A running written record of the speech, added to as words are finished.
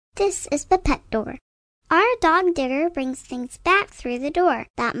This is the pet door. Our dog Digger brings things back through the door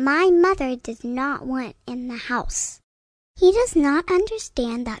that my mother does not want in the house. He does not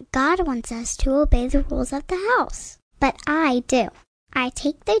understand that God wants us to obey the rules of the house. But I do. I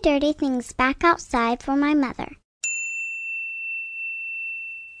take the dirty things back outside for my mother.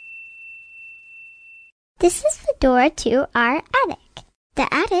 This is the door to our attic.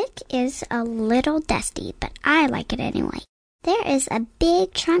 The attic is a little dusty, but I like it anyway. There is a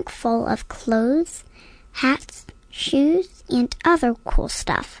big trunk full of clothes, hats, shoes, and other cool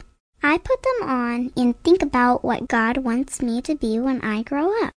stuff. I put them on and think about what God wants me to be when I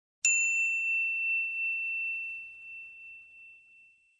grow up.